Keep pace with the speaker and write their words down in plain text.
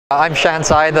I'm Shaan,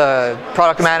 Tsai, the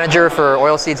product manager for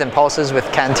Oilseeds and Pulses with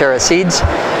CANTERRA seeds.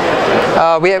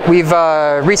 We've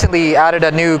recently added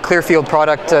a new Clearfield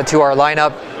product to our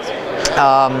lineup.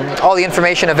 All the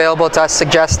information available to us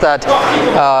suggests that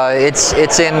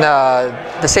it's in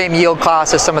the same yield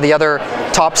class as some of the other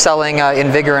top-selling in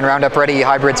Vigor and Roundup Ready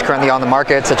hybrids currently on the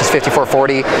market, such as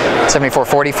 5440,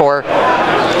 7444.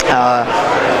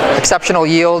 Exceptional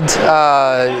yield.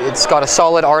 It's got a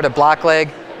solid R to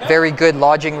blackleg. Very good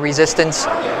lodging resistance,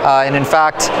 and in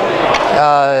fact,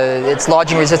 its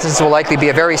lodging resistance will likely be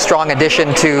a very strong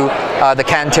addition to the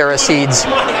CANTERRA seeds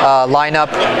lineup.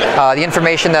 The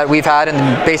information that we've had,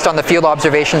 and based on the field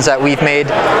observations that we've made,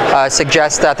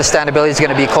 suggests that the standability is going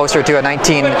to be closer to a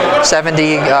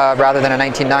 1970 rather than a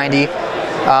 1990.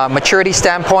 Maturity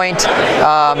standpoint,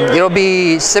 it'll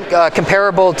be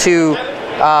comparable to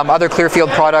other Clearfield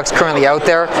products currently out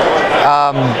there.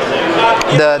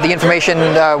 The information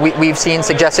we've seen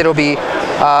suggests it'll be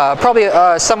probably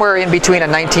somewhere in between a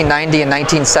 1990 and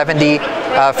 1970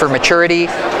 for maturity.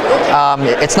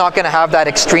 It's not going to have that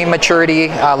extreme maturity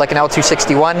like an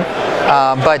L261,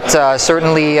 but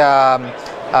certainly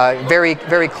very,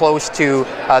 very close to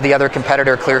the other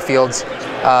competitor Clearfields.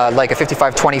 Like a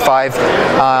 5525,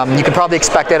 you can probably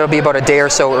expect that it'll be about a day or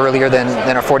so earlier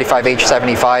than a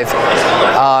 45H75.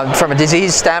 From a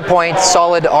disease standpoint,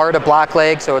 solid R to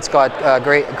blackleg, so it's got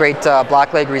great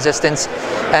blackleg resistance,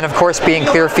 and of course, being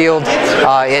Clearfield,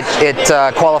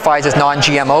 it qualifies as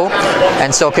non-GMO,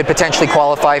 and so could potentially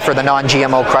qualify for the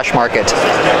non-GMO crush market.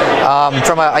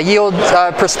 From a yield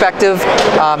perspective,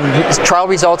 trial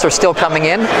results are still coming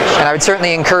in, and I would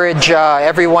certainly encourage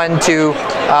everyone to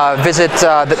visit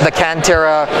the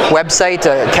CANTERRA website,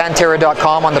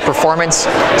 CANTERRA.com, on the performance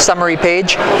summary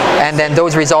page, and then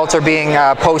those results are being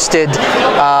posted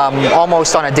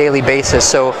almost on a daily basis.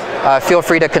 So feel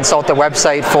free to consult the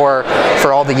website for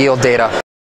all the yield data.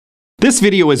 This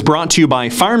video is brought to you by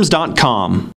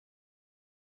Farms.com.